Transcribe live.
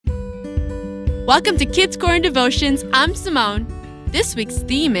Welcome to Kids Corner Devotions. I'm Simone. This week's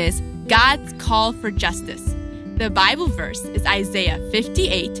theme is God's Call for Justice. The Bible verse is Isaiah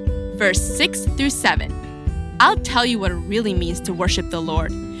 58, verse 6 through 7. I'll tell you what it really means to worship the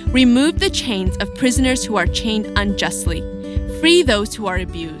Lord. Remove the chains of prisoners who are chained unjustly. Free those who are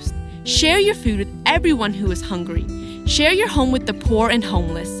abused. Share your food with everyone who is hungry. Share your home with the poor and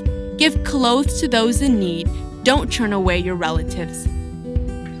homeless. Give clothes to those in need. Don't turn away your relatives.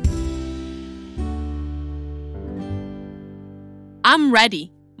 I'm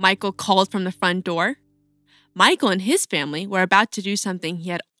ready, Michael called from the front door. Michael and his family were about to do something he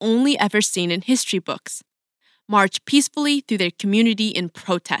had only ever seen in history books: march peacefully through their community in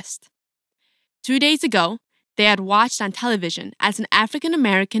protest. 2 days ago, they had watched on television as an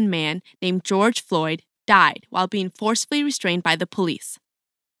African-American man named George Floyd died while being forcefully restrained by the police.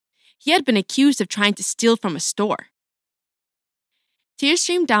 He had been accused of trying to steal from a store. Tears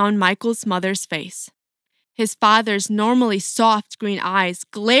streamed down Michael's mother's face. His father's normally soft green eyes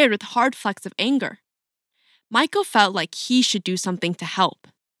glared with hard flecks of anger. Michael felt like he should do something to help.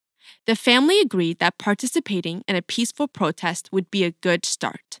 The family agreed that participating in a peaceful protest would be a good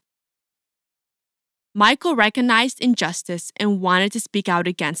start. Michael recognized injustice and wanted to speak out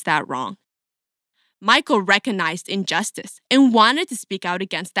against that wrong. Michael recognized injustice and wanted to speak out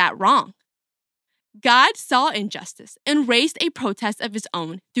against that wrong. God saw injustice and raised a protest of his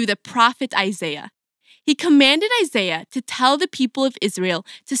own through the prophet Isaiah. He commanded Isaiah to tell the people of Israel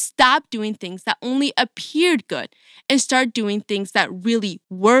to stop doing things that only appeared good and start doing things that really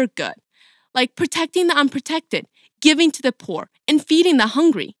were good, like protecting the unprotected, giving to the poor, and feeding the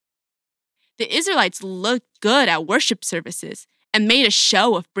hungry. The Israelites looked good at worship services and made a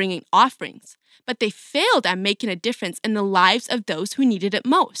show of bringing offerings, but they failed at making a difference in the lives of those who needed it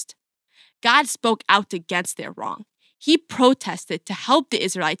most. God spoke out against their wrong. He protested to help the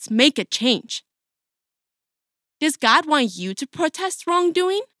Israelites make a change. Does God want you to protest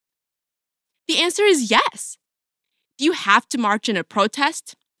wrongdoing? The answer is yes. Do you have to march in a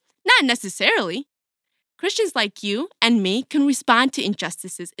protest? Not necessarily. Christians like you and me can respond to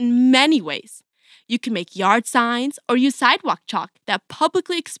injustices in many ways. You can make yard signs or use sidewalk chalk that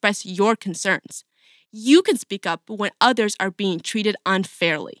publicly express your concerns. You can speak up when others are being treated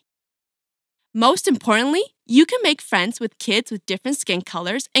unfairly. Most importantly, you can make friends with kids with different skin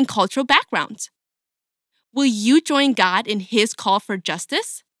colors and cultural backgrounds. Will you join God in His call for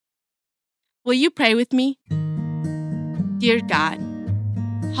justice? Will you pray with me? Dear God,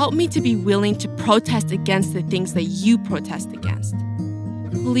 help me to be willing to protest against the things that you protest against.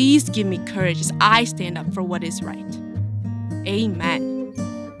 Please give me courage as I stand up for what is right. Amen.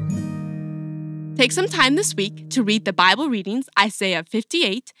 Take some time this week to read the Bible readings Isaiah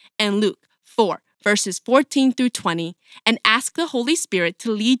 58 and Luke 4. Verses 14 through 20, and ask the Holy Spirit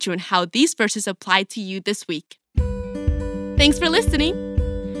to lead you in how these verses apply to you this week. Thanks for listening.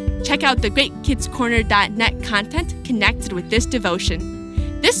 Check out the greatkidscorner.net content connected with this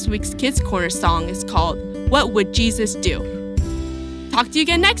devotion. This week's Kids Corner song is called What Would Jesus Do? Talk to you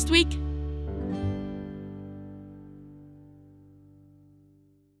again next week.